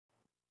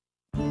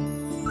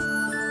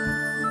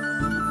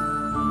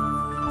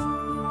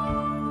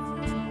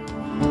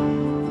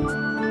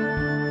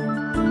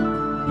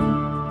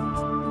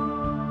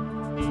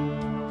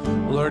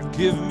Lord,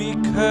 give me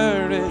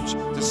courage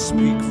to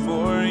speak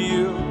for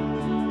you,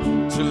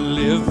 to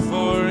live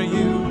for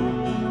you.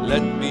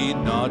 Let me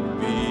not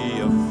be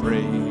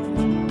afraid.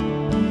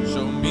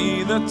 Show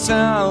me the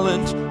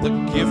talent, the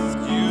gift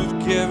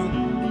you've given,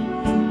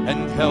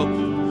 and help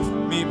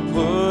me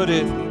put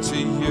it to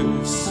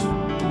use.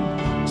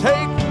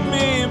 Take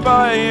me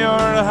by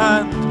your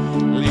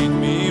hand, lead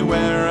me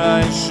where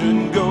I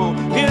should go.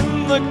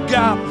 In the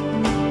gap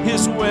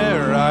is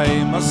where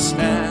I must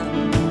stand.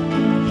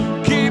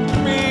 Keep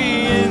me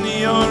in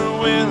your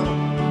will,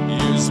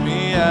 use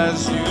me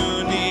as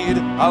you need.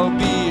 I'll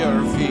be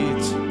your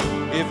feet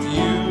if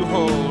you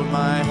hold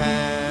my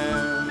hand.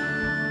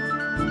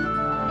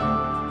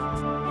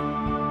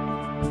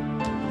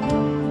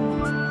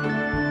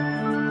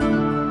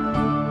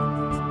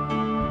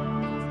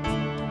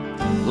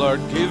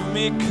 Lord, give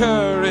me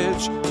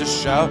courage to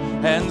shout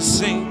and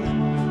sing.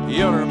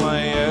 You're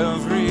my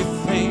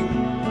everything,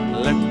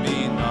 let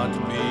me not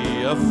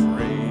be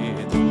afraid.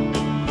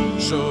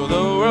 Show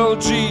the world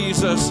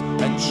Jesus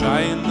and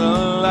shine the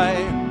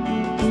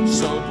light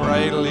so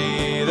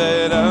brightly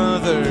that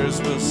others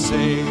will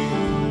say,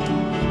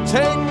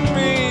 take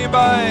me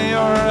by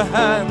your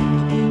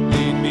hand,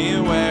 lead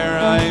me where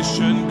I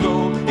should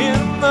go. In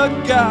the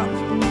gap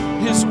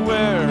is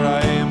where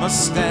I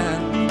must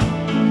stand.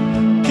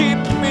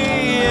 Keep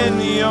me in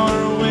your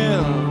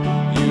will,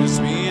 use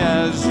me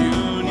as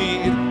you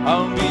need.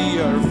 I'll be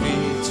your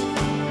feet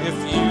if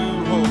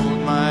you hold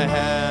my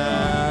hand.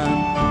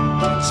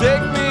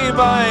 Take me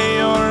by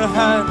your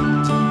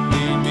hand,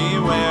 lead me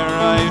where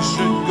I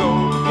should go.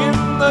 In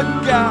the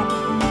gap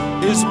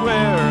is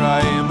where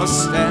I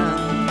must stand.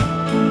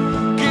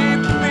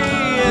 Keep me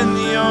in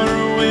your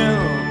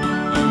will,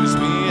 use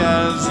me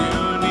as you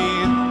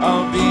need.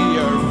 I'll be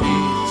your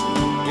feet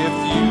if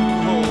you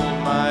hold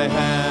my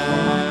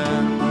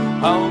hand.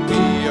 I'll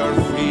be your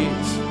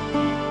feet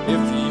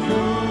if you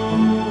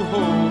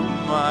hold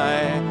my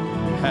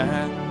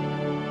hand.